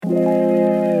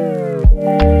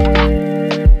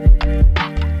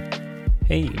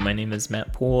Hey, my name is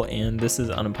Matt Poole, and this is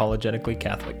Unapologetically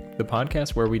Catholic, the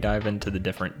podcast where we dive into the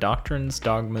different doctrines,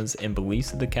 dogmas, and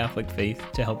beliefs of the Catholic faith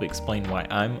to help explain why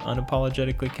I'm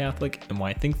unapologetically Catholic and why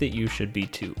I think that you should be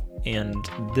too. And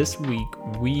this week,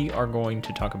 we are going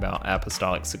to talk about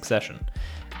Apostolic Succession.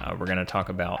 We're going to talk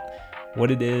about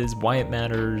what it is, why it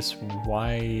matters,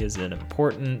 why is it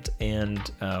important, and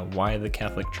why the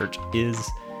Catholic Church is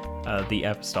the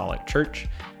Apostolic Church.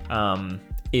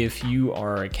 If you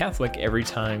are a Catholic, every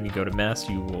time you go to Mass,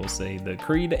 you will say the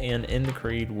Creed, and in the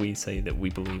Creed, we say that we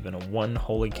believe in a one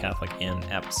holy Catholic and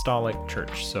Apostolic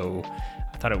Church. So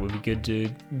I thought it would be good to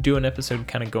do an episode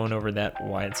kind of going over that,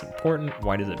 why it's important,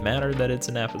 why does it matter that it's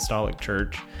an Apostolic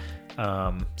Church.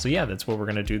 So yeah, that's what we're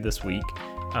going to do this week.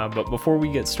 But before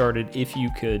we get started, if you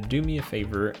could do me a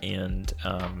favor, and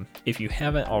if you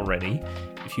haven't already,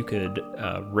 if you could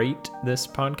rate this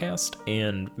podcast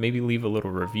and maybe leave a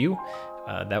little review,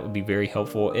 that would be very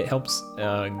helpful. It helps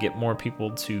get more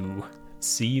people to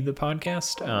see the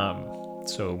podcast,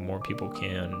 so more people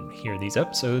can hear these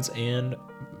episodes and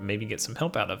maybe get some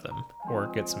help out of them, or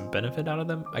get some benefit out of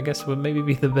them, I guess would maybe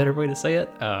be the better way to say it.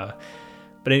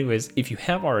 But anyways, if you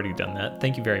have already done that,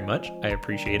 thank you very much. I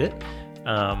appreciate it.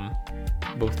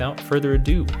 But without further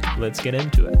ado, let's get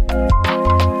into it.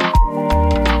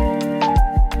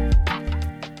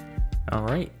 All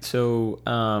right, so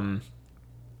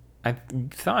I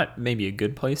thought maybe a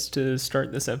good place to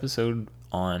start this episode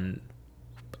on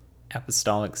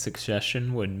Apostolic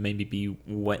Succession would maybe be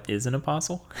what is an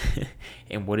apostle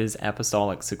and what does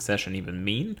Apostolic Succession even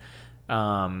mean.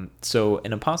 So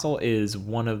an apostle is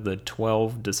one of the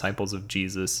 12 disciples of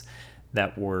Jesus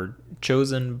that were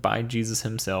chosen by Jesus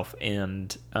himself,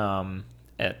 and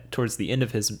towards the end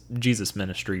of his Jesus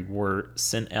ministry were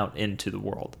sent out into the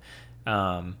world.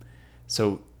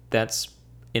 So that's,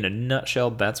 in a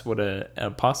nutshell, that's what an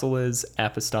apostle is.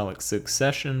 Apostolic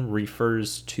Succession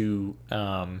refers to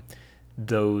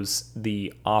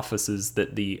the offices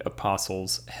that the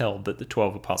apostles held, that the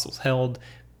 12 apostles held,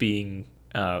 being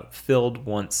filled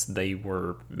once they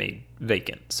were made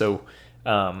vacant. So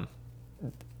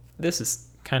this is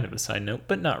kind of a side note,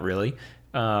 but not really.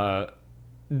 I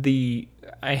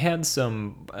had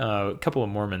a couple of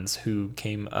Mormons who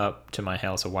came up to my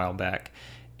house a while back,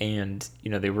 and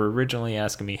they were originally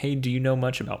asking me, hey, do you know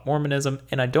much about Mormonism?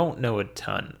 And I don't know a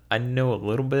ton. I know a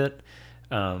little bit.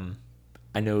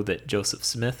 I know that Joseph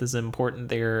Smith is important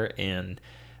there, and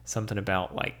something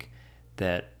about like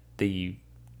that the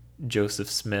Joseph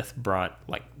Smith brought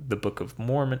like the Book of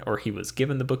Mormon, or he was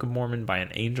given the Book of Mormon by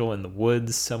an angel in the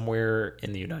woods somewhere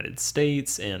in the United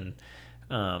States, and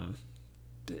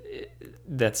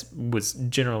that was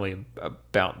generally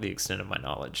about the extent of my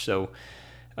knowledge. So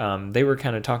they were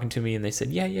kind of talking to me, and they said,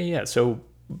 yeah. So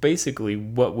basically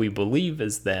what we believe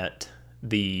is that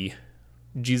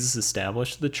Jesus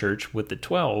established the church with the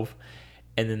 12,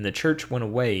 and then the church went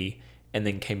away and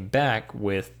then came back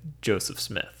with Joseph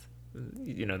Smith.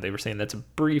 They were saying that's a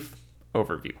brief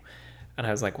overview. And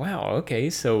I was like, wow, okay,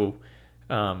 so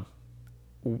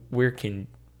where do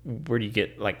you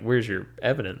get, like, where's your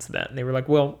evidence of that? And they were like,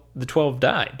 well, the 12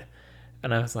 died.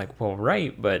 And I was like, well,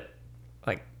 right, but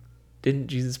like, didn't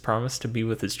Jesus promise to be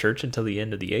with his church until the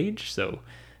end of the age? So,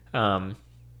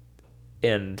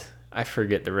 and I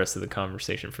forget the rest of the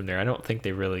conversation from there. I don't think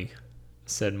they really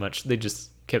said much. They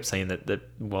just kept saying that the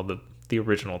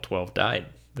original 12 died.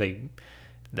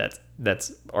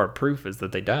 That's our proof, is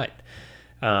that they died.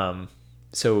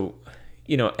 So,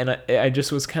 and I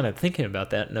just was kind of thinking about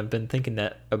that, and I've been thinking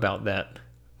about that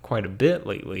quite a bit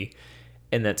lately.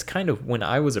 And that's kind of, when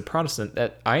I was a Protestant,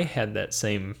 that I had that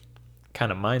same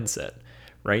kind of mindset,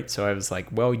 right? So I was like,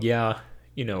 well, yeah,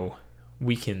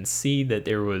 we can see that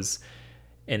there was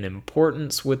an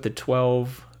importance with the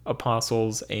 12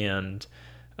 apostles, and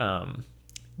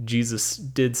Jesus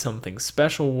did something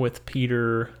special with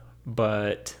Peter,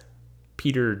 but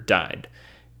Peter died,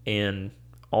 and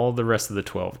all the rest of the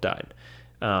 12 died.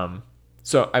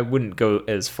 So I wouldn't go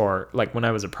as far, like when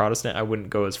I was a Protestant, I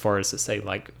wouldn't go as far as to say,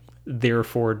 like,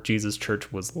 therefore Jesus'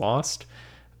 church was lost.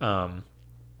 And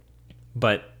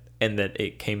that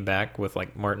it came back with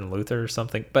like Martin Luther or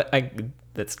something. But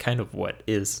that's kind of what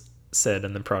is said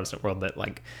in the Protestant world, that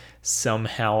like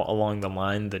somehow along the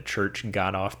line the church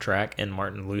got off track, and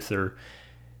Martin Luther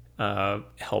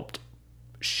helped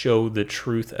show the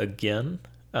truth again.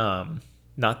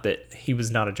 Not that he was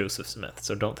not a Joseph Smith,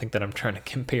 so don't think that I'm trying to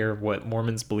compare what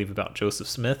Mormons believe about Joseph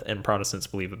Smith and Protestants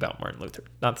believe about Martin Luther.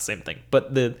 Not the same thing.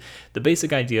 But the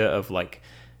basic idea of like,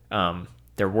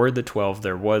 there were the 12,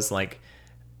 there was like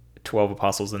 12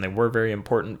 apostles, and they were very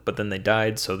important, but then they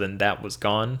died, so then that was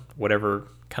gone. Whatever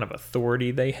kind of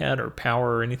authority they had or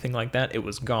power or anything like that, it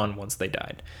was gone once they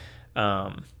died.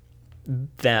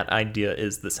 That idea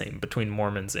is the same between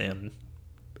Mormons and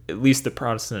at least the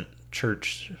Protestant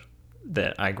church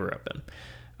that I grew up in.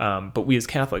 But we as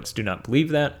Catholics do not believe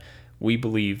that. We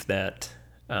believe that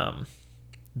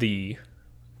the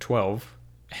 12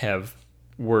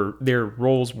 their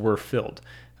roles were filled,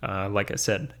 like I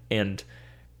said, and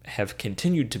have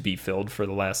continued to be filled for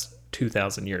the last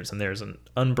 2,000 years. And there's an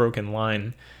unbroken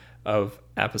line of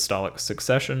apostolic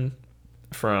succession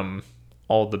from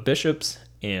all the bishops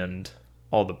and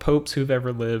all the popes who've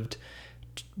ever lived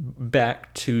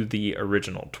back to the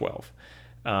original 12.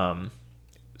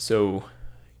 So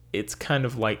it's kind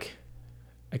of like,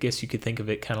 I guess you could think of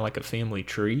it kind of like a family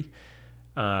tree,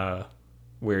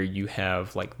 where you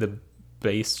have like the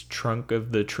base trunk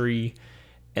of the tree,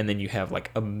 and then you have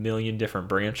like a million different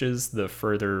branches. The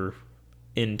further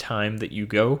in time that you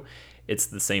go, it's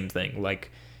the same thing.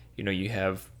 Like, you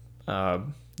have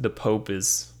the Pope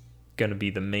is going to be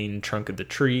the main trunk of the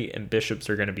tree, and bishops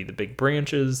are going to be the big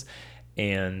branches,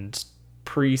 and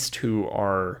priests who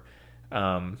are,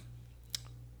 oh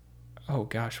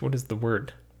gosh, what is the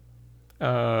word?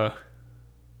 I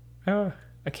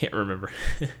can't remember.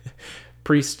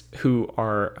 Priests who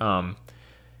are,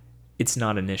 it's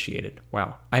not initiated.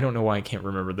 Wow. I don't know why I can't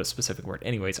remember the specific word.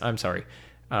 Anyways, I'm sorry.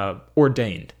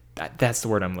 Ordained. That's the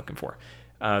word I'm looking for.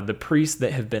 The priests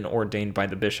that have been ordained by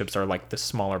the bishops are like the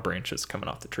smaller branches coming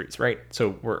off the trees, right?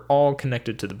 So we're all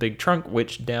connected to the big trunk,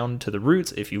 which down to the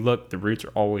roots, if you look, the roots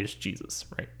are always Jesus,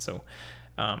 right? So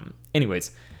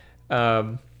anyways,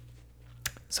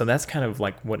 so that's kind of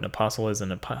like what an apostle is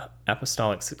in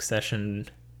apostolic succession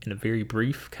in a very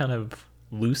brief, kind of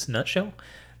loose nutshell.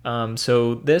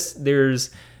 So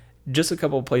there's just a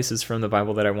couple of places from the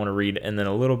Bible that I want to read, and then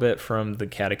a little bit from the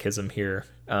catechism here.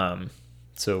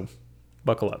 So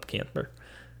buckle up, camper.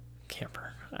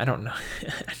 I don't know.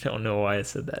 I don't know why I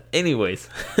said that. Anyways,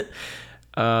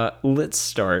 let's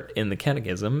start in the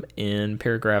catechism in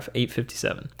paragraph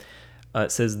 857.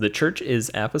 It says, the church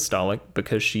is apostolic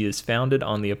because she is founded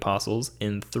on the apostles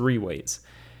in three ways.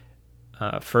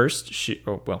 First, she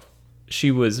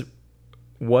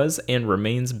was and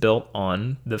remains built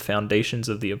on the foundations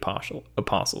of the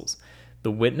apostles,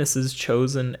 the witnesses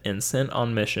chosen and sent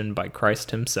on mission by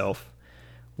Christ himself.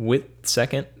 With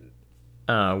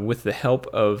the help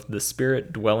of the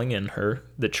Spirit dwelling in her,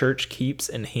 the church keeps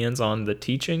and hands on the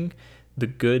teaching, the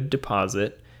good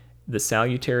deposit, the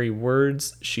salutary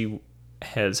words she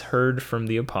has heard from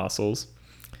the apostles.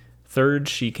 Third,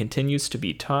 she continues to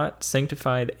be taught,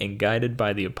 sanctified, and guided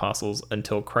by the apostles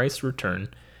until Christ's return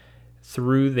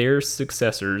through their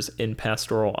successors in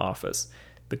pastoral office,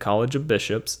 the College of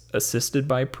Bishops, assisted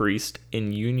by priests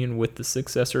in union with the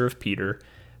successor of Peter,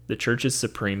 the church's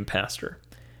supreme pastor.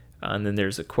 And then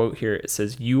there's a quote here. It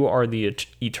says, you are the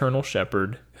eternal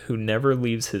shepherd who never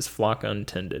leaves his flock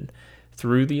untended.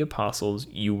 Through the apostles,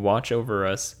 you watch over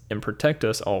us and protect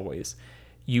us always.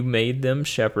 You made them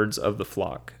shepherds of the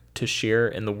flock to share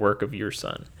in the work of your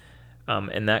Son.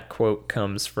 And that quote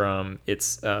comes from,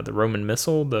 it's the Roman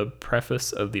Missal, the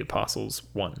preface of the Apostles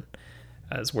 1,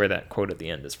 is where that quote at the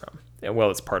end is from.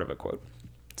 Well, it's part of a quote.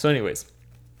 So anyways,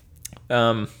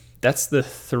 that's the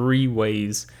three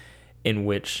ways in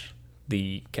which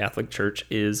the Catholic Church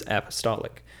is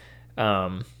apostolic.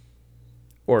 The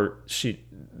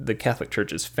Catholic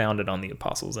Church is founded on the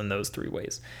apostles in those three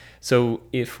ways. So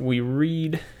if we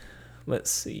read, let's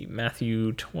see,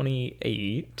 Matthew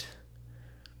 28,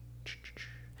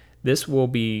 this will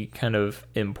be kind of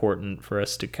important for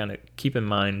us to kind of keep in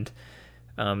mind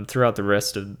throughout the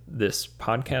rest of this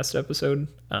podcast episode.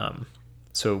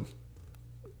 So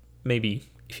maybe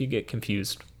if you get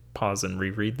confused, pause and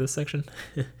reread this section.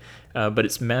 But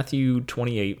it's Matthew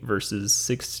 28, verses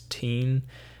 16.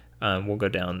 We'll go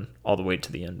down all the way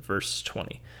to the end, verse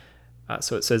 20.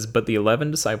 So it says, but the 11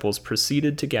 disciples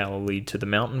proceeded to Galilee, to the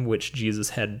mountain which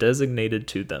Jesus had designated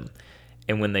to them.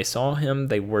 And when they saw him,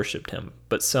 they worshipped him,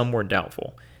 but some were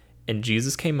doubtful. And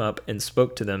Jesus came up and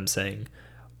spoke to them, saying,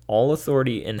 all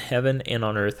authority in heaven and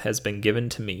on earth has been given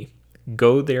to me.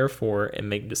 Go therefore and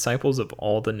make disciples of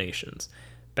all the nations,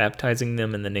 baptizing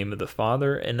them in the name of the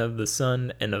Father and of the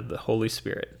Son and of the Holy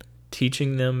Spirit,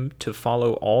 teaching them to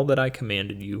follow all that I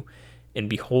commanded you. And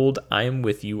behold, I am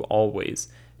with you always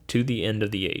to the end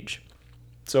of the age.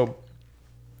 So,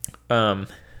 I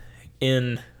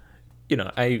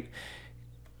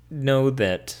know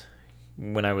that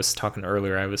when I was talking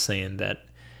earlier, I was saying that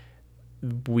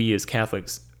we as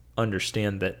Catholics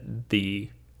understand that the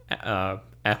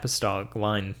apostolic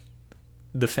line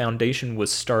the foundation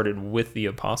was started with the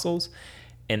apostles,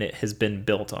 and it has been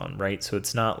built on, right? So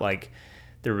it's not like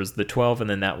there was the 12 and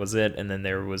then that was it, and then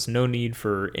there was no need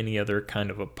for any other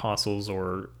kind of apostles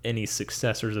or any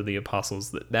successors of the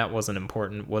apostles. That wasn't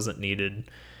important, wasn't needed.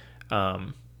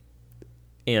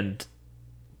 And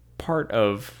part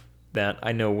of that,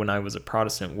 I know when I was a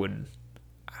Protestant would,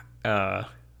 well,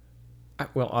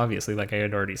 obviously, like I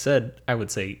had already said, I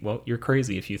would say, well, you're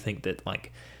crazy if you think that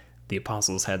like the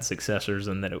apostles had successors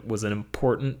and that it was an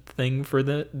important thing for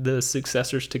the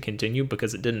successors to continue,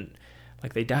 because it didn't,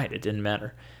 like they died, it didn't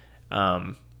matter.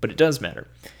 But it does matter.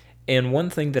 And one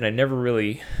thing that I never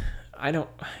really, I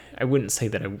wouldn't say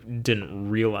that I didn't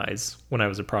realize when I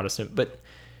was a Protestant, but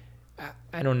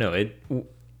I don't know,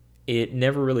 it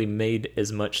never really made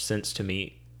as much sense to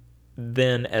me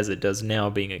then as it does now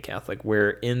being a Catholic, where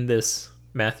in this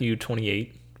Matthew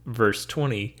 28 verse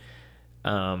 20,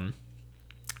 at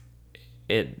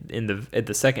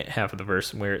the second half of the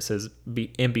verse where it says,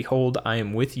 and behold, I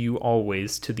am with you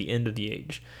always to the end of the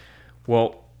age.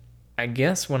 Well, I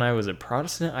guess when I was a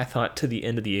Protestant, I thought to the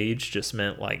end of the age just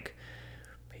meant like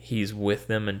he's with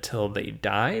them until they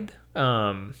died.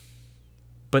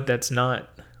 But that's not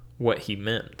what he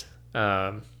meant,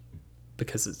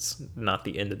 because it's not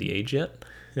the end of the age yet.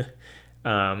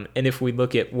 And if we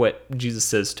look at what Jesus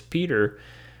says to Peter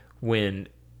when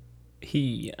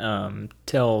he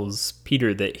tells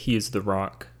Peter that he is the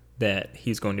rock that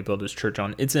he's going to build his church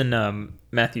on, it's in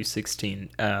Matthew 16,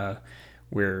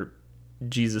 where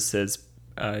Jesus says,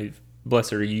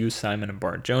 blessed are you, Simon of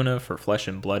Bar-Jonah, for flesh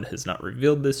and blood has not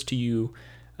revealed this to you,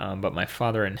 but my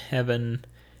Father in heaven.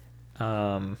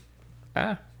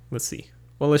 Let's see.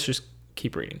 Well, let's just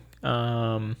keep reading.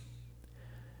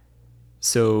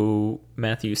 So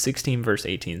Matthew 16, verse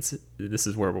 18, this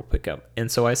is where we'll pick up.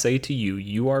 And so I say to you,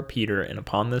 you are Peter, and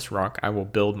upon this rock I will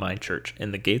build my church,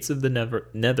 and the gates of the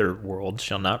nether world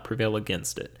shall not prevail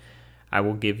against it. I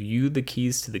will give you the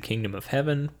keys to the kingdom of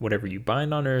heaven. Whatever you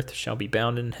bind on earth shall be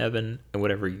bound in heaven, and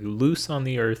whatever you loose on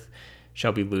the earth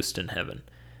shall be loosed in heaven.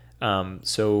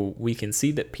 So we can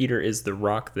see that Peter is the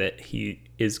rock that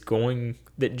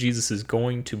that Jesus is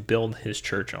going to build his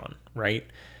church on, right?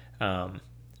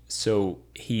 So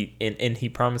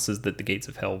he promises that the gates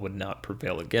of hell would not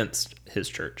prevail against his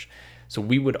church. So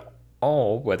we would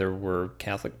all, whether we're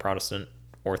Catholic, Protestant,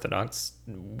 Orthodox,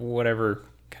 whatever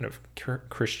kind of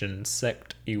Christian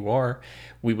sect you are,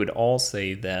 we would all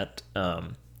say that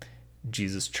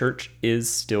Jesus' church is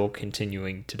still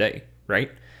continuing today,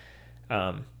 right?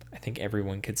 I think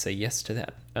everyone could say yes to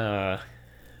that,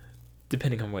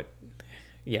 depending on what,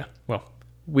 yeah, well,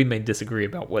 we may disagree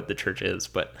about what the church is,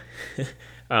 but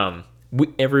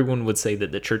everyone would say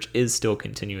that the church is still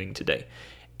continuing today,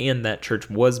 and that church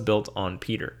was built on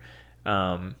Peter.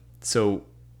 So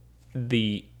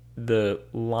the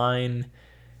line,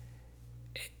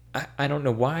 I don't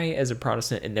know why as a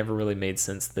Protestant it never really made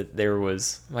sense that there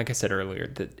was, like I said earlier,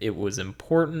 that it was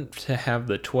important to have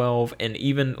the 12, and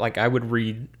even like I would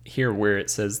read here where it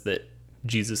says that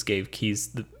Jesus gave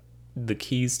the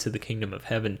keys to the kingdom of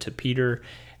heaven to Peter,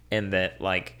 and that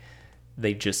like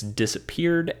they just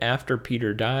disappeared after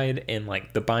Peter died, and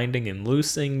like the binding and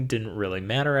loosing didn't really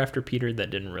matter after Peter.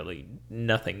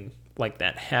 Nothing like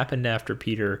that happened after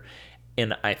Peter.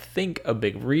 And I think a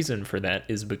big reason for that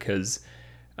is because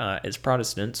as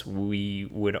Protestants, we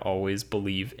would always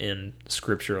believe in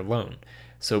Scripture alone.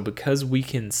 So because we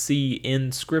can see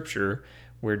in Scripture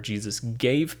where Jesus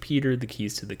gave Peter the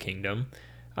keys to the kingdom,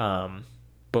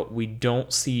 but we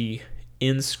don't see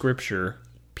in Scripture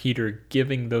Peter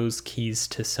giving those keys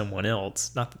to someone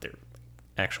else, not that they're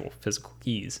actual physical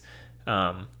keys,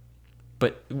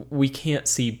 but we can't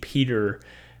see Peter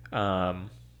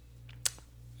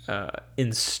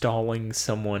installing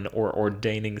someone or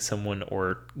ordaining someone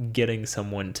or getting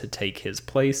someone to take his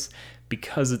place,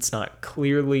 because it's not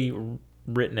clearly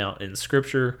written out in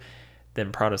Scripture.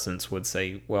 Then Protestants would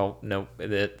say, well, no,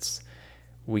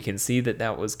 we can see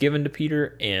that was given to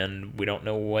Peter, and we don't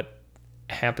know what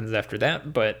happens after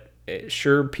that, but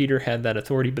sure, Peter had that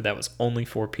authority, but that was only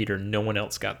for Peter. No one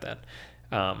else got that.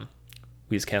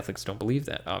 We as Catholics don't believe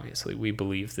that, obviously. We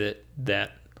believe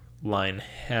that line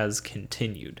has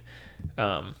continued.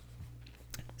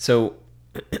 So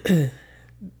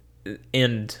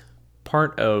and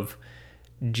part of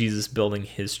Jesus building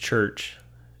his church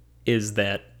is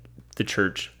that the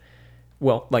church,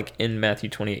 well, like in Matthew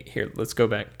 28 here, let's go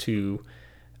back to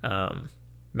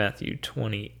Matthew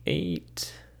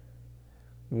 28,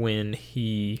 when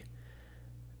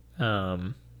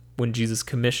when Jesus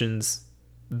commissions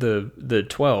the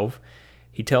 12,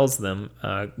 He tells them,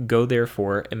 "Go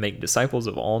therefore and make disciples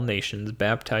of all nations,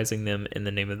 baptizing them in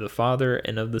the name of the Father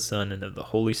and of the Son and of the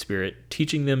Holy Spirit,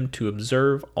 teaching them to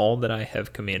observe all that I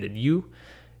have commanded you.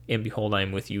 And behold, I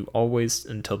am with you always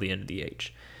until the end of the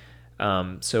age."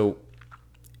 So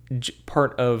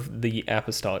part of the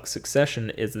apostolic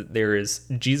succession is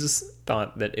that Jesus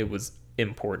thought that it was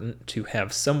important to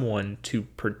have someone to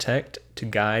protect, to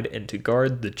guide, and to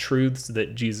guard the truths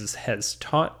that Jesus has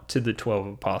taught to the 12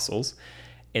 apostles,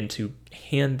 and to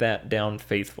hand that down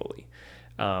faithfully.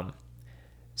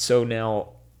 So now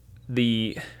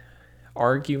the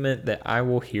argument that I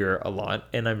will hear a lot,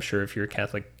 and I'm sure if you're a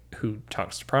Catholic who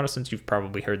talks to Protestants, you've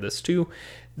probably heard this too,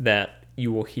 that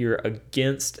you will hear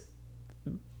against,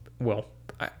 well,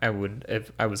 I would,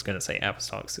 if I was going to say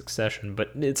apostolic succession,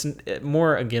 but it's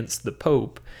more against the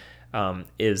Pope,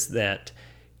 is that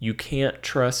you can't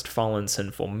trust fallen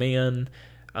sinful man.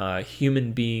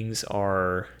 Human beings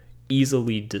are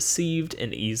easily deceived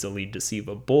and easily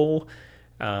deceivable.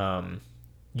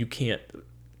 You can't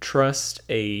trust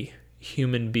a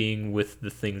human being with the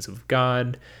things of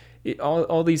God.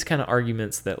 All these kind of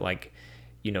arguments that, like,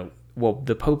 well,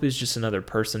 the Pope is just another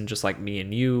person just like me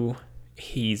and you.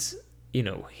 He's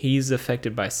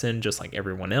affected by sin just like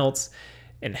everyone else.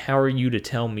 And how are you to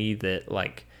tell me that,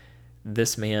 like,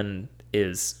 this man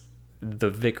is the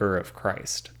vicar of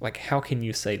Christ? Like, how can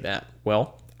you say that?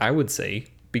 Well, I would say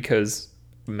because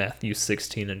Matthew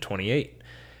 16:28.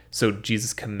 So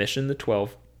Jesus commissioned the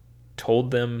 12,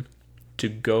 told them to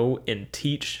go and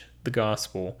teach the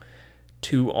gospel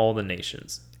to all the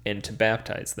nations and to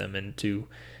baptize them and to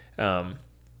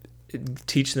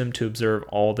teach them to observe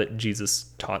all that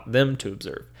Jesus taught them to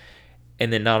observe.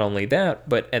 And then not only that,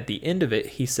 but at the end of it,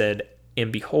 he said, "And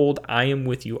behold, I am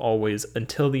with you always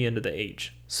until the end of the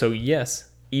age." So yes,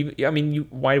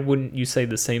 why wouldn't you say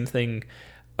the same thing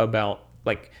about,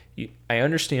 like, I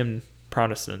understand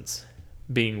Protestants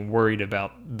being worried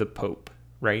about the Pope,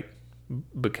 right?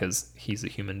 Because he's a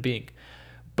human being.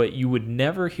 But you would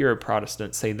never hear a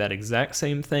Protestant say that exact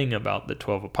same thing about the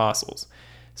 12 apostles,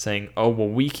 saying, "Oh, well,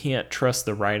 we can't trust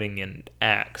the writing in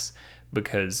Acts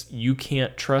because you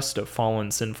can't trust a fallen,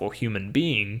 sinful human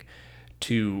being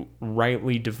to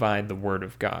rightly divide the word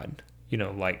of God."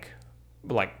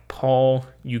 Like Paul,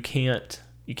 you can't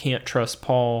trust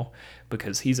Paul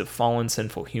because he's a fallen,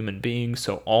 sinful human being.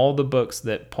 So all the books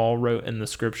that Paul wrote in the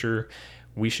scripture,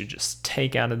 we should just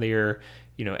take out of there.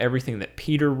 Everything that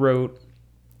Peter wrote,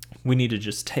 we need to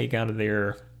just take out of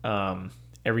there.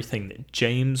 Everything that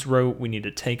James wrote, we need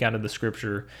to take out of the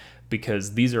scripture,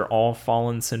 because these are all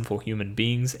fallen, sinful human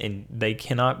beings, and they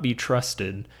cannot be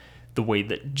trusted the way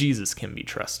that Jesus can be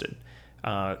trusted.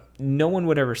 No one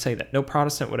would ever say that. No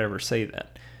Protestant would ever say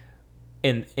that.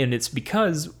 And it's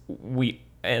because we,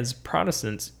 as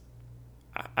Protestants,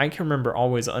 I can remember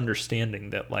always understanding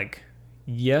that, like,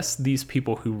 yes, these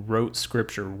people who wrote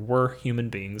scripture were human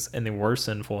beings, and they were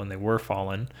sinful, and they were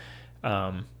fallen,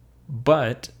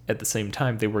 but at the same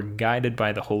time, they were guided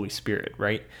by the Holy Spirit,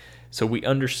 right? So we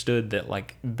understood that,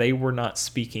 like, they were not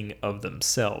speaking of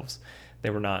themselves. They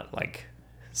were not, like,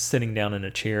 sitting down in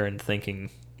a chair and thinking,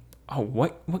 "Oh,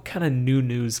 what kind of new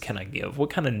news can I give? What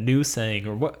kind of new saying,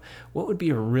 or what would be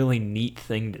a really neat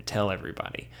thing to tell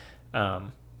everybody?"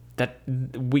 That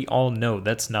we all know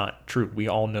that's not true. We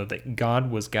all know that God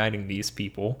was guiding these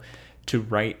people to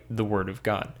write the Word of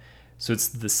God. So it's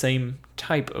the same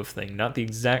type of thing, not the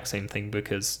exact same thing,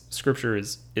 because Scripture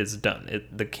is done.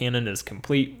 The canon is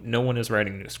complete. No one is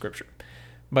writing new Scripture.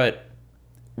 But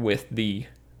with the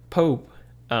Pope,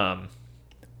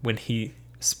 when he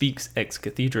speaks ex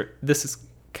cathedra, this is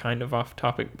kind of off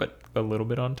topic, but a little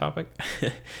bit on topic.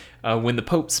 When the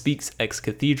Pope speaks ex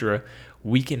cathedra,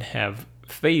 we can have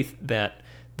faith that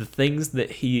the things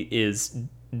that he is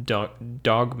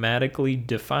dogmatically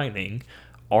defining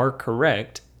are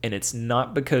correct, and it's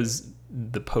not because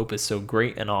the Pope is so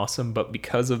great and awesome, but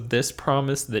because of this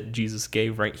promise that Jesus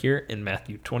gave right here in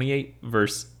Matthew 28,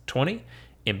 verse 20,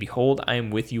 "And behold, I am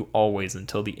with you always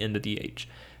until the end of the age."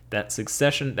 That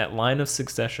succession, that line of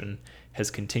succession,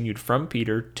 has continued from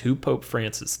Peter to Pope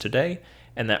Francis today,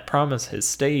 and that promise has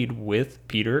stayed with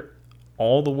Peter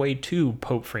all the way to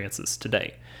Pope Francis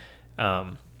today.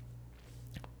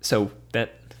 So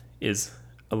that is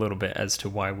a little bit as to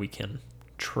why we can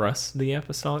trust the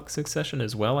apostolic succession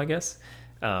as well, I guess,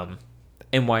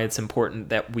 and why it's important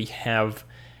that we have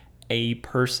a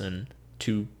person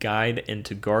to guide and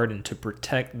to guard and to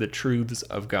protect the truths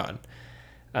of God,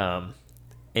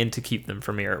 and to keep them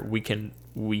from error. We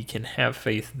can have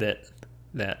faith that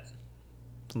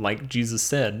like Jesus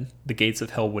said, the gates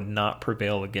of hell would not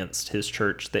prevail against his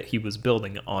church that he was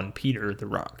building on Peter the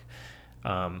rock.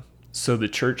 so the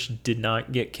church did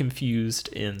not get confused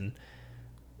in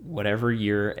whatever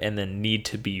year and then need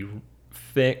to be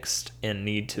fixed and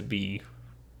need to be,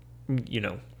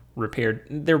 repaired.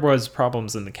 There was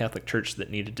problems in the Catholic Church that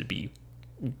needed to be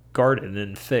guarded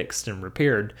and fixed and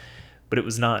repaired, but it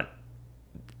was not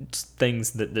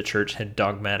things that the church had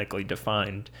dogmatically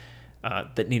defined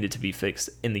that needed to be fixed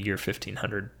in the year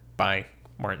 1500 by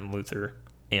Martin Luther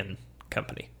and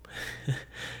company.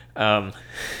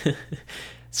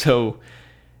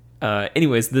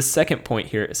 Anyways, this second point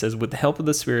here, it says, with the help of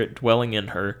the Spirit dwelling in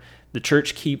her, the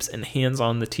church keeps and hands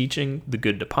on the teaching, the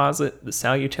good deposit, the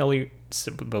salutary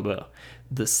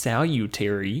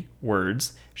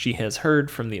words she has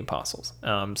heard from the apostles.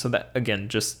 So that, again,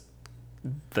 just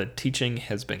the teaching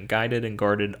has been guided and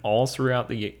guarded all throughout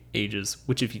the ages,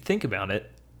 which, if you think about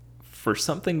it, for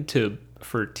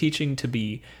teaching to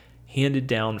be handed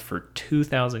down for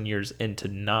 2,000 years and to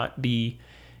not be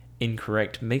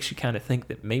incorrect makes you kind of think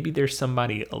that maybe there's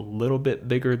somebody a little bit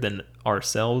bigger than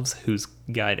ourselves who's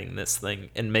guiding this thing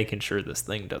and making sure this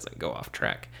thing doesn't go off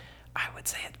track. I would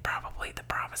say it's probably the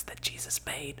promise that Jesus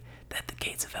made that the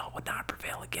gates of hell would not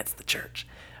prevail against the church.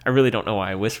 I really don't know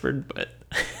why I whispered, but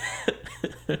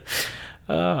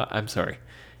I'm sorry.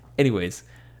 Anyways,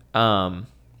 so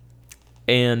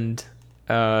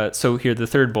here the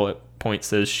third bullet point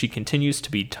says, she continues to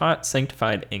be taught,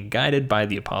 sanctified, and guided by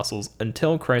the apostles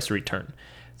until Christ's return,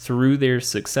 through their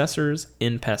successors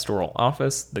in pastoral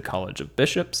office, the College of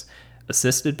Bishops,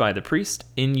 assisted by the priest,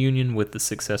 in union with the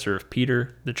successor of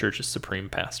Peter, the church's supreme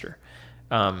pastor.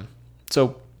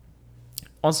 So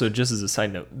also, just as a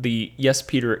side note,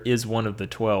 Peter is one of the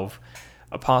 12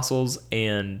 apostles,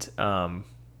 and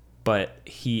but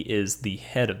he is the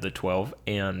head of the 12.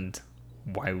 And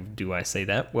why do I say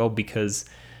that? Well, because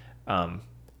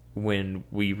when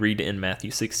we read in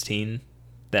Matthew 16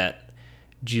 that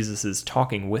Jesus is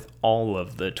talking with all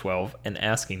of the 12 and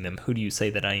asking them, who do you say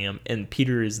that I am? And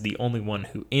Peter is the only one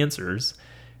who answers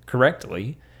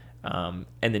correctly. And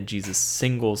then Jesus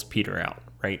singles Peter out,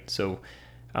 right? So,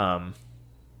 and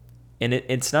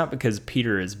it's not because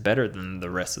Peter is better than the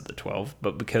rest of the 12,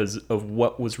 but because of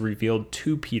what was revealed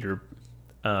to Peter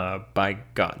by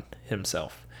God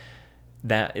himself.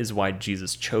 That is why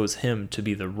Jesus chose him to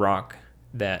be the rock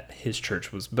that his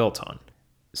church was built on.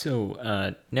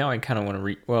 So now I kind of want to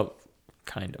read,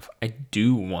 I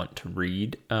do want to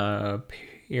read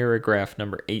paragraph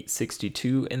number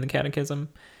 862 in the Catechism.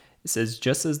 It says,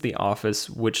 just as the office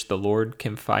which the Lord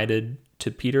confided to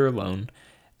Peter alone,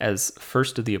 as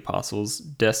first of the apostles,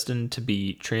 destined to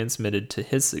be transmitted to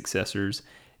his successors,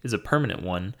 is a permanent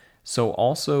one, so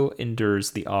also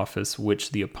endures the office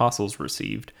which the apostles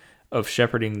received, of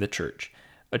shepherding the church,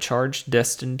 a charge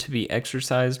destined to be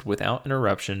exercised without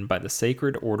interruption by the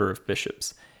sacred order of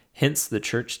bishops. Hence the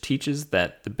church teaches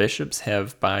that the bishops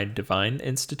have by divine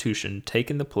institution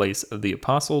taken the place of the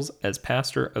apostles as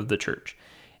pastor of the church,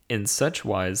 in such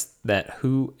wise that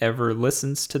whoever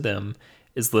listens to them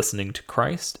is listening to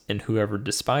Christ, and whoever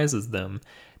despises them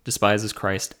despises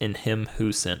Christ and him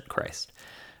who sent Christ.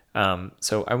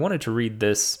 So I wanted to read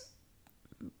this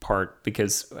part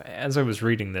because as I was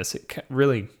reading this, it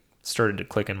really started to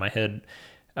click in my head.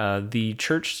 The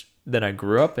church that I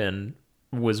grew up in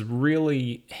was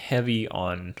really heavy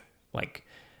on like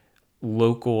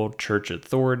local church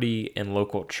authority and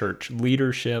local church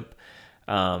leadership.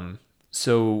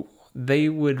 So they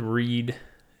would read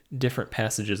different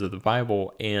passages of the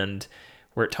Bible and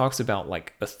where it talks about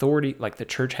like authority, like the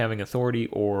church having authority,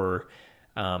 or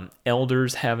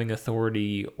elders having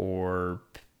authority, or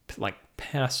like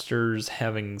pastors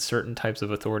having certain types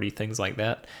of authority, things like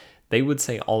that. They would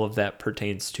say all of that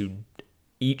pertains to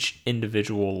each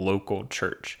individual local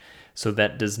church. So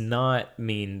that does not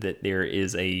mean that there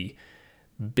is a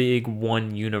big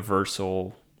one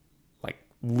universal like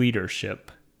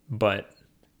leadership, but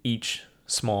each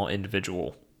small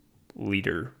individual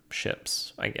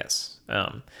leaderships, I guess.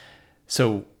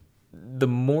 So the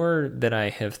more that I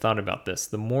have thought about this,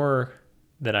 the more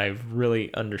that I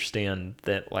really understand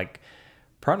that like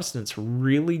Protestants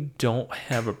really don't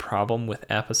have a problem with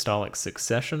apostolic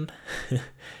succession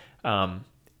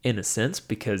in a sense,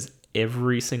 because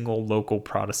every single local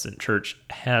Protestant church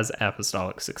has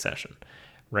apostolic succession,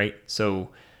 right? So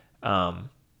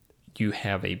you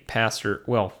have a pastor,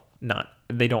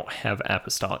 they don't have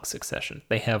apostolic succession.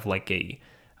 They have like a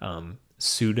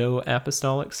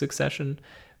pseudo-apostolic succession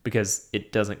because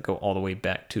it doesn't go all the way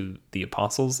back to the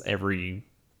apostles. Every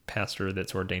pastor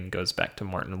that's ordained goes back to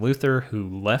Martin Luther,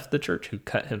 who left the church, who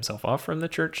cut himself off from the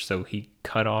church, so he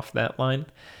cut off that line.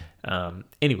 So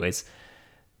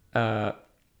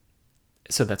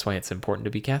that's why it's important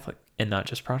to be Catholic and not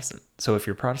just Protestant. So if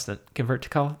you're Protestant, convert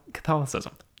to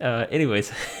Catholicism.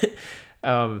 Anyways,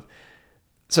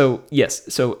 so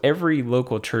yes, so every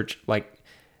local church,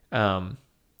 at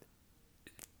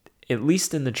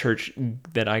least in the church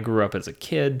that I grew up as a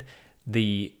kid,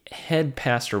 the head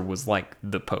pastor was like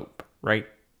the Pope, right?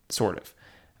 Sort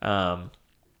of.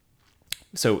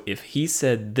 So if he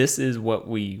said, this is what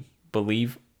we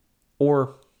believe,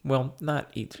 or, well, not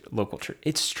each local church.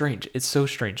 It's strange. It's so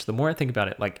strange. The more I think about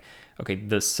it, okay,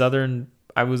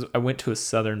 I went to a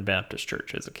Southern Baptist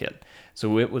church as a kid.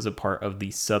 So it was a part of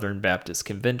the Southern Baptist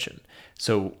Convention.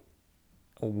 So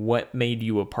what made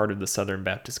you a part of the Southern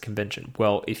Baptist Convention?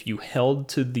 Well, if you held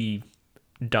to the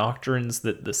doctrines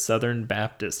that the Southern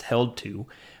Baptists held to,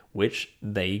 which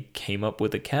they came up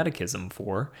with a catechism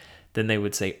for, then they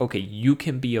would say, okay, you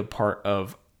can be a part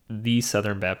of the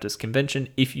Southern Baptist Convention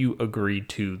if you agree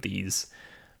to these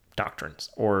doctrines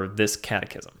or this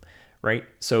catechism, right?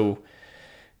 So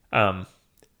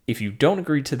if you don't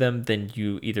agree to them, then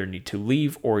you either need to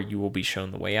leave or you will be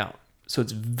shown the way out. So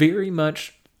it's very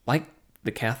much like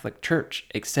the Catholic Church,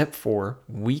 except for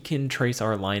we can trace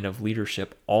our line of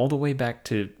leadership all the way back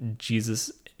to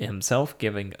Jesus himself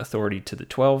giving authority to the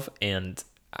 12, and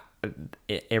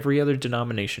every other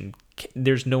denomination,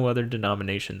 there's no other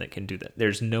denomination that can do that.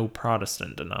 There's no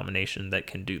Protestant denomination that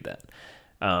can do that.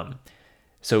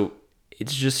 So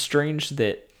it's just strange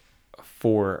that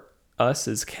for us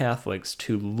as Catholics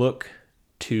to look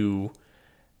to,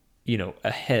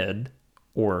 a head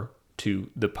or to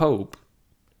the Pope,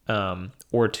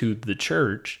 or to the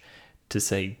church to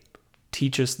say,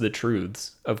 teach us the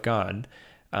truths of God,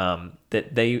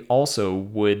 that they also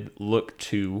would look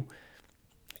to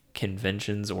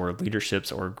conventions or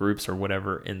leaderships or groups or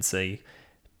whatever and say,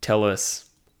 tell us,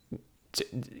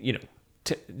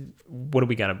 what do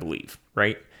we got to believe,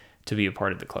 right? To be a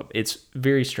part of the club. It's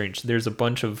very strange. There's a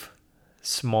bunch of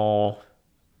small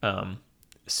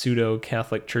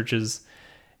pseudo-Catholic churches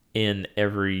in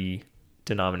every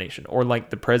denomination, or like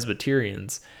the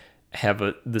Presbyterians have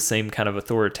the same kind of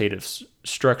authoritative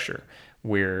structure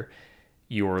where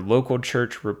your local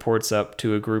church reports up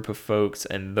to a group of folks,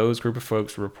 and those group of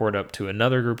folks report up to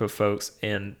another group of folks.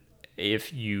 And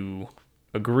if you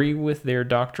agree with their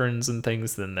doctrines and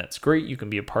things, then that's great. You can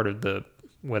be a part of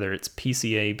whether it's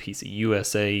PCA,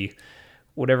 PCUSA,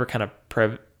 whatever kind of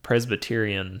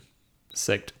Presbyterian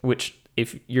sect, which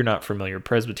if you're not familiar,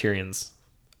 Presbyterians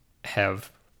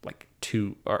have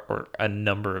two or a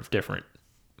number of different,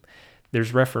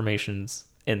 there's reformations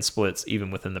and splits even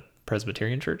within the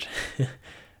Presbyterian church.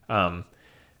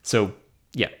 So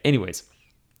yeah, anyways,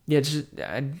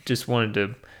 I just wanted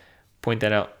to point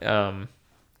that out,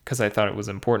 because I thought it was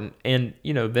important. And,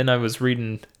 then I was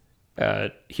reading,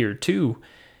 here too,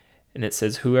 and it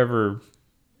says, whoever,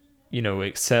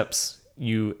 accepts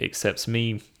you, accepts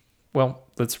me. Well,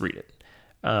 let's read it.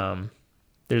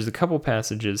 There's a couple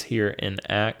passages here in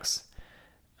Acts,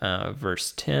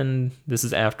 verse 10. This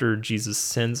is after Jesus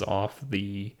sends off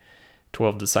the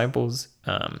 12 disciples.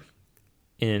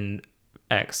 In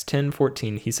Acts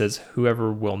 10:14, he says,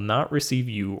 whoever will not receive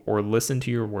you or listen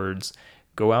to your words,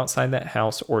 go outside that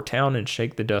house or town and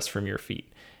shake the dust from your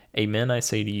feet. Amen, I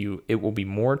say to you, it will be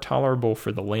more tolerable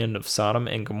for the land of Sodom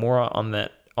and Gomorrah on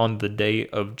the day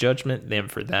of judgment than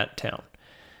for that town.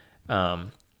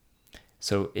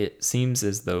 So it seems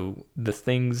as though the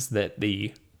things that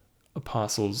the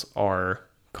apostles are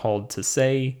called to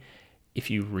say,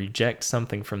 if you reject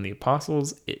something from the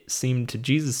apostles, it seemed to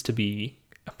Jesus to be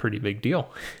a pretty big deal.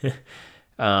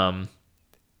 And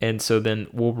so then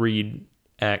we'll read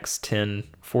Acts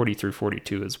 10:40 through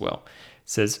 42 as well. It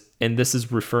says, and this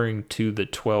is referring to the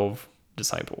 12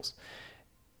 disciples.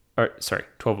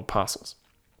 12 apostles.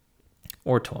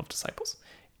 Or 12 disciples.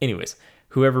 Anyways,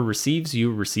 whoever receives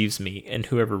you receives me, and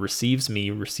whoever receives me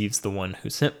receives the one who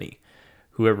sent me.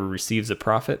 Whoever receives a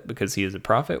prophet because he is a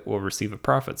prophet will receive a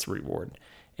prophet's reward.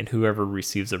 And whoever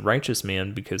receives a righteous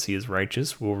man because he is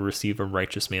righteous will receive a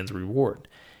righteous man's reward.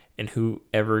 And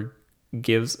whoever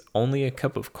gives only a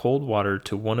cup of cold water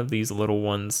to one of these little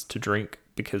ones to drink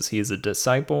because he is a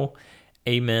disciple,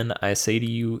 amen, I say to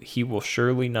you, he will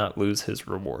surely not lose his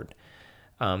reward.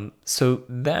 So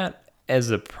that, as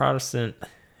a Protestant,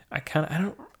 I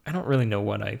don't really know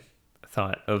what I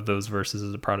thought of those verses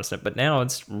as a Protestant, but now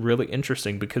it's really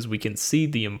interesting because we can see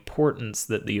the importance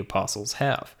that the apostles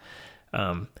have.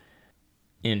 And,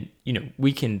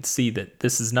 we can see that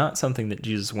this is not something that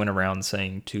Jesus went around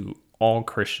saying to all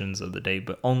Christians of the day,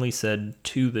 but only said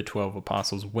to the 12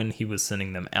 apostles when he was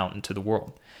sending them out into the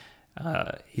world.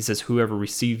 He says, whoever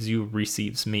receives you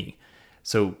receives me.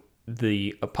 So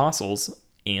the apostles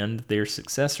and their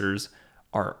successors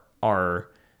are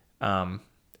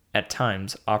at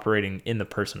times operating in the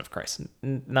person of Christ.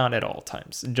 Not at all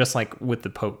times. Just like with the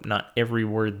Pope, not every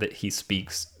word that he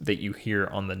speaks that you hear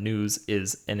on the news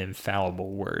is an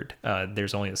infallible word.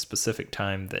 There's only a specific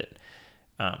time that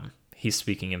he's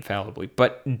speaking infallibly.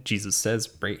 But Jesus says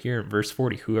right here in verse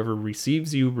 40, whoever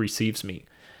receives you receives me.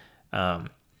 And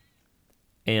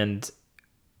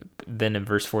then in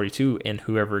verse 42, and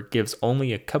whoever gives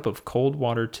only a cup of cold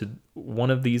water to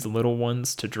one of these little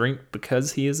ones to drink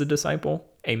because he is a disciple,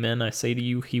 amen, I say to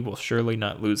you, he will surely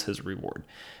not lose his reward.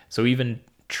 So even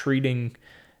treating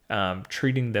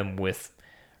them with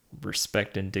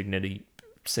respect and dignity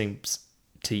seems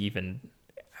to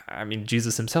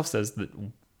Jesus himself says that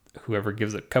whoever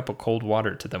gives a cup of cold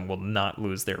water to them will not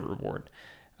lose their reward.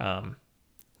 So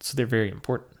they're very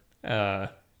important.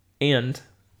 And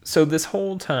so this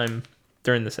whole time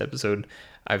during this episode,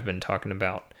 I've been talking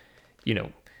about,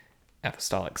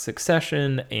 apostolic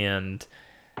succession and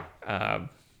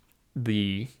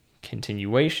the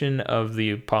continuation of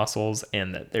the apostles,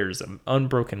 and that there's an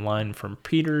unbroken line from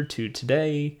Peter to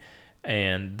today,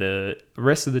 and the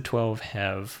rest of the 12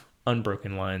 have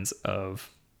unbroken lines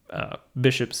of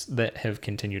bishops that have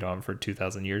continued on for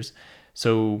 2,000 years.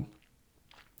 So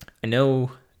I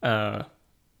know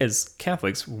as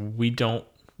Catholics, we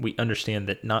understand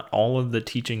that not all of the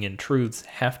teaching and truths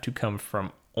have to come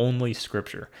from only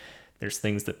Scripture. There's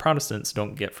things that Protestants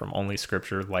don't get from only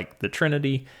Scripture, like the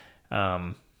Trinity,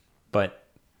 but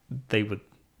they would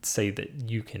say that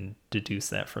you can deduce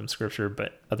that from Scripture,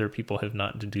 but other people have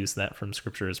not deduced that from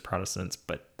Scripture as Protestants.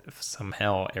 But if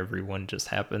somehow everyone just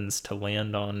happens to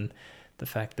land on the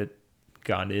fact that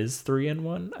God is three in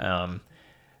one,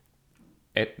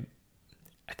 I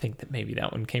think that maybe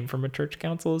that one came from a church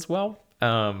council as well.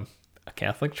 A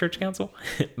Catholic church council.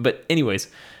 But anyways,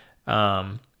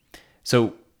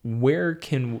 so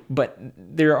but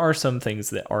there are some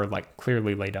things that are like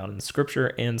clearly laid out in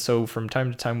Scripture. And so from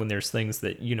time to time when there's things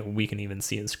that, we can even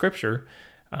see in Scripture,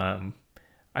 I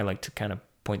like to kind of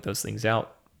point those things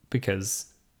out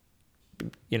because,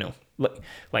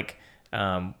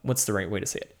 what's the right way to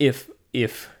say it?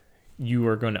 If you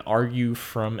are going to argue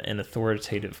from an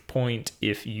authoritative point,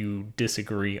 if you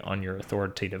disagree on your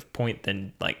authoritative point,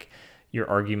 then your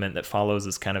argument that follows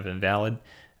is kind of invalid.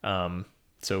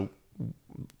 So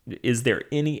is there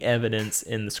any evidence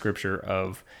in the Scripture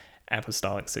of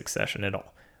apostolic succession at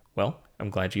all? Well, I'm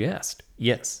glad you asked.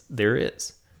 Yes, there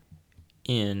is.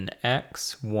 In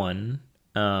Acts 1,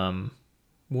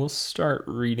 we'll start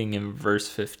reading in verse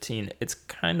 15. It's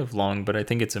kind of long, but I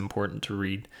think it's important to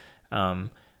read.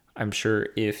 I'm sure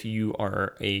if you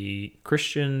are a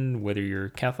Christian, whether you're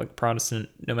Catholic, Protestant,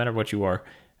 no matter what you are,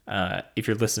 if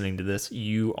you're listening to this,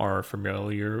 you are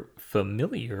familiar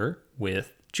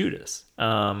with Judas.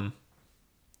 So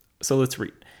let's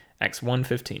read. Acts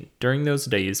 1:15. During those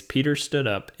days, Peter stood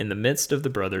up in the midst of the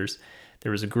brothers.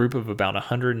 There was a group of about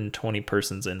 120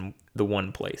 persons in the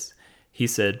one place. He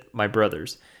said, "My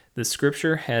brothers, the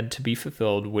scripture had to be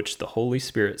fulfilled which the Holy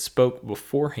Spirit spoke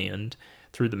beforehand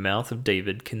through the mouth of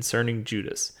David concerning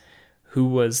Judas, who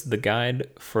was the guide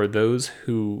for those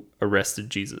who arrested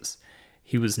Jesus.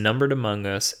 He was numbered among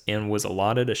us and was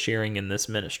allotted a sharing in this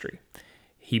ministry.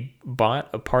 He bought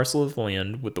a parcel of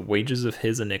land with the wages of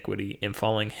his iniquity, and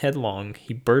falling headlong,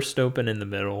 he burst open in the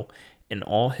middle, and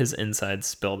all his insides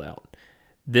spilled out.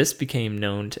 This became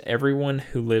known to everyone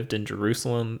who lived in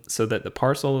Jerusalem, so that the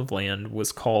parcel of land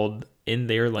was called in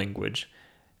their language,"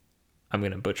 I'm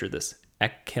going to butcher this,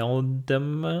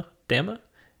 Akeldama?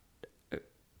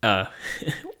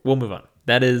 We'll move on.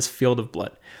 That is field of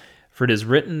blood. For it is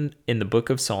written in the book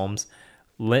of Psalms,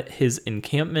 "Let his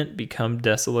encampment become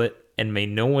desolate, and may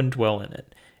no one dwell in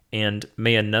it, and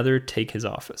may another take his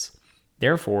office.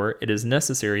 Therefore, it is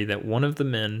necessary that one of the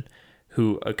men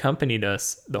who accompanied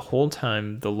us the whole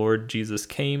time the Lord Jesus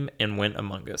came and went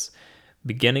among us,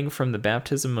 beginning from the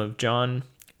baptism of John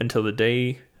until the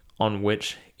day on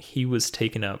which he was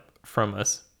taken up from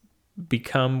us,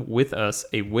 become with us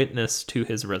a witness to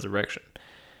his resurrection."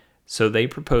 So they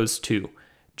proposed two,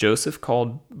 Joseph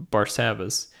called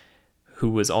Barsabbas, who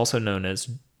was also known as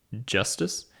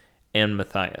Justus, and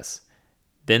Matthias.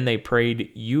 Then they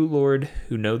prayed, "You, Lord,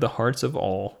 who know the hearts of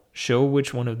all, show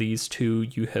which one of these two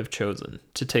you have chosen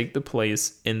to take the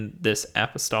place in this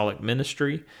apostolic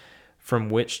ministry from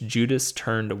which Judas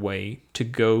turned away to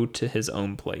go to his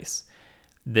own place."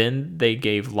 Then they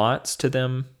gave lots to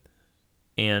them,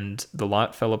 and the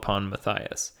lot fell upon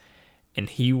Matthias, and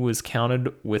he was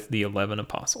counted with the 11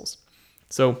 apostles.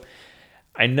 So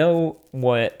I know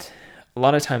a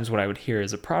lot of times what I would hear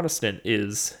as a Protestant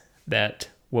is that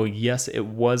Well, yes, it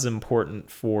was important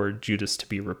for Judas to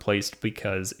be replaced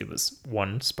because it was,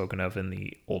 one, spoken of in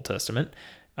the Old Testament,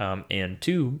 and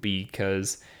two,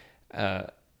 because,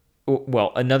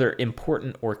 another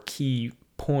important or key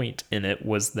point in it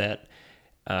was that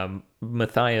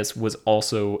Matthias was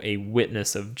also a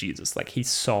witness of Jesus. Like, he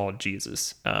saw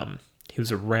Jesus. He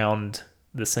was around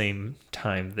the same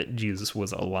time that Jesus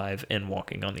was alive and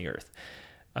walking on the earth.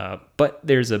 But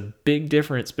there's a big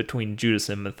difference between Judas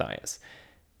and Matthias.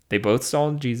 They both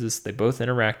saw Jesus. They both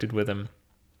interacted with him.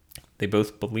 They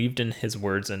both believed in his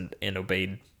words and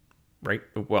obeyed, right?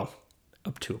 Well,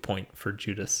 up to a point for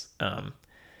Judas.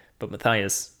 But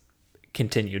Matthias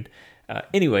continued.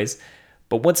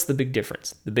 But what's the big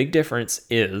difference? The big difference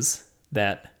is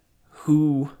that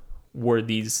who were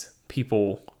these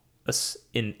people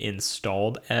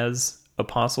installed as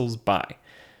apostles by?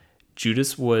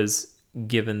 Judas was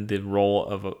given the role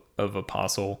of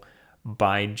apostle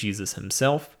by Jesus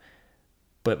himself,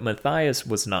 but Matthias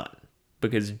was not,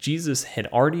 because Jesus had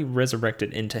already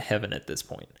resurrected into heaven at this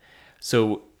point.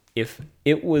 So if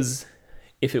it was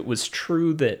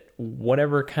true that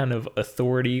whatever kind of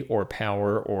authority or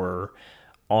power or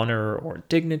honor or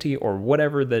dignity or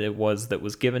whatever that it was that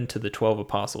was given to the 12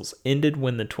 apostles ended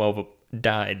when the 12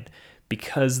 died,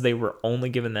 because they were only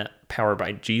given that power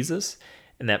by Jesus,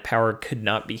 and that power could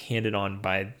not be handed on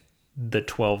by the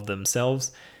 12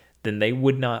 themselves, then they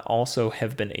would not also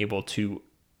have been able to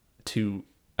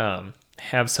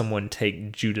have someone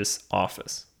take Judas'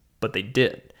 office. But they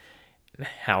did.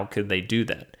 How could they do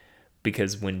that?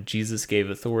 Because when Jesus gave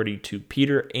authority to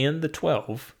Peter and the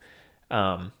 12,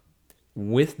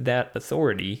 with that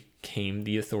authority came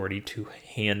the authority to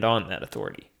hand on that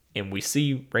authority. And we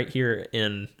see right here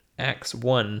in Acts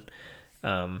 1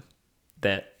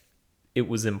 that it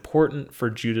was important for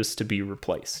Judas to be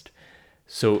replaced.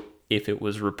 So if it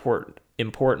was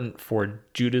important for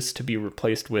Judas to be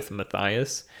replaced with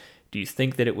Matthias, do you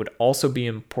think that it would also be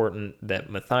important that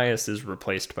Matthias is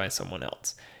replaced by someone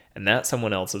else, and that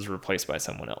someone else is replaced by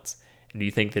someone else? And do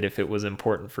you think that if it was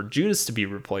important for Judas to be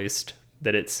replaced,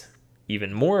 that it's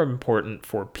even more important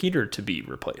for Peter to be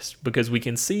replaced? Because we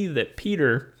can see that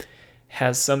Peter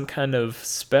has some kind of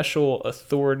special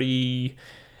authority,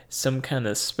 some kind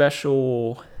of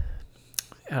special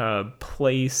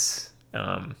place,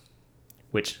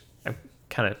 which I'm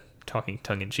kind of talking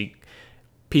tongue-in-cheek.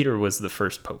 Peter was the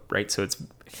first pope, right? So it's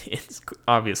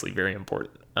obviously very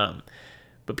important.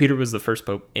 But Peter was the first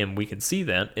pope, and we can see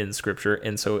that in Scripture.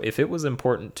 And so if it was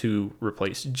important to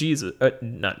replace Jesus,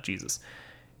 not Jesus,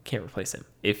 can't replace him.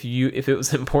 If it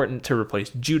was important to replace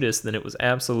Judas, then it would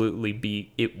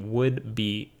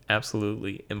be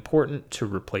absolutely important to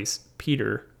replace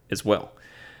Peter as well.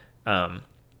 And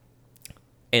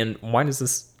why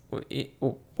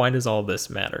does all this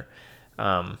matter?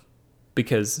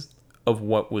 Because of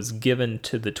what was given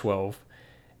to the 12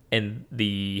 and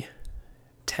the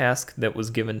task that was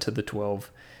given to the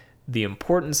 12, the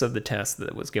importance of the task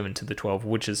that was given to the 12,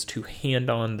 which is to hand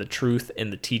on the truth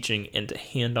and the teaching and to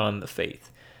hand on the faith,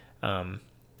 and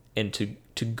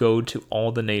to go to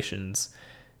all the nations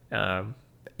and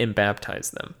baptize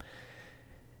them.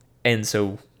 And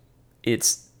so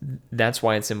that's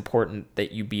why it's important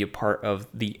that you be a part of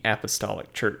the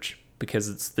Apostolic Church, because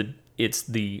it's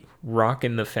the rock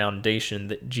and the foundation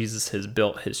that Jesus has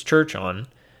built his church on.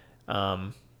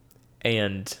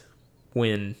 And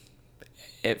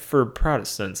for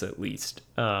Protestants at least,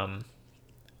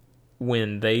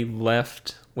 when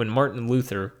Martin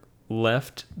Luther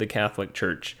left the Catholic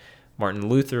Church, Martin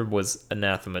Luther was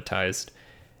anathematized.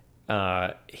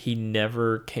 He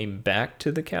never came back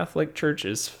to the Catholic Church,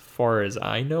 as far as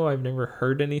I know. I've never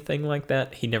heard anything like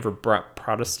that. He never brought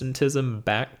Protestantism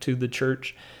back to the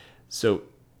church. So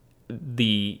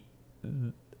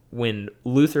when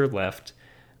Luther left,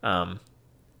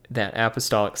 that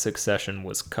apostolic succession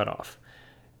was cut off.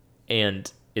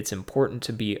 And it's important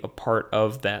to be a part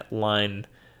of that line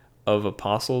of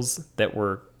apostles that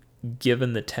were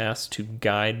given the task to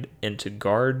guide and to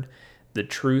guard the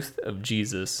truth of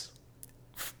Jesus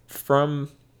from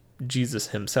Jesus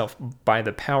himself by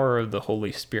the power of the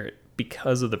Holy Spirit,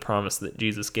 because of the promise that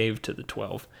Jesus gave to the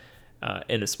 12,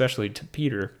 and especially to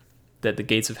Peter, that the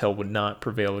gates of hell would not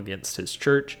prevail against his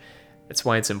church. That's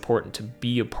why it's important to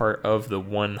be a part of the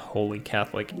one holy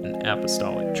Catholic and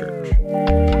Apostolic Church.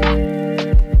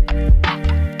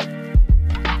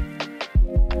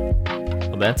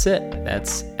 Well, that's it.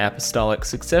 That's Apostolic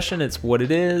Succession. It's what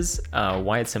it is,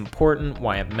 why it's important,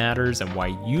 why it matters, and why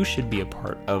you should be a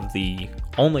part of the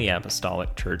only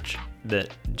Apostolic Church that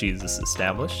Jesus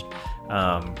established.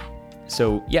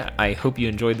 So yeah, I hope you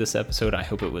enjoyed this episode. I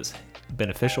hope it was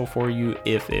beneficial for you.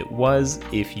 If it was,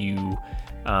 if you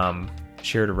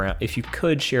share it around, if you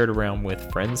could share it around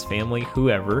with friends, family,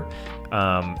 whoever.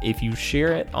 If you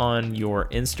share it on your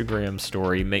Instagram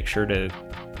story, make sure to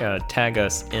tag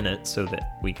us in it so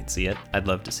that we can see it. I'd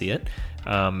love to see it.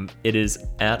 It is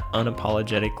at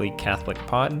Unapologetically Catholic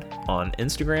Pod on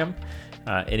Instagram.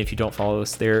 And if you don't follow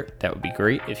us there, that would be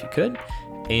great if you could.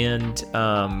 And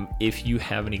if you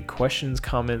have any questions,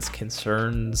 comments,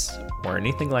 concerns, or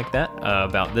anything like that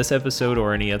about this episode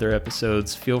or any other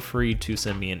episodes, feel free to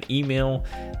send me an email.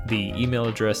 The email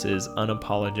address is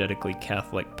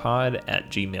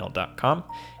unapologeticallycatholicpod@gmail.com,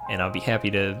 and I'll be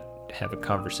happy to have a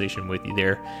conversation with you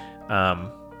there.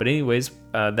 But anyways,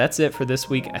 that's it for this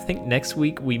week. I think next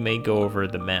week we may go over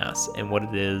the Mass and what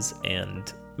it is,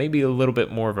 and maybe a little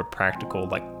bit more of a practical,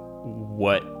 like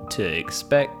what to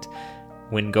expect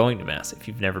when going to Mass. If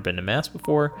you've never been to Mass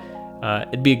before,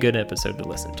 it'd be a good episode to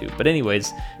listen to. But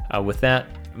anyways, with that,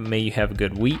 may you have a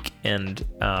good week, and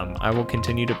I will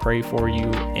continue to pray for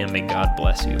you, and may God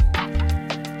bless you.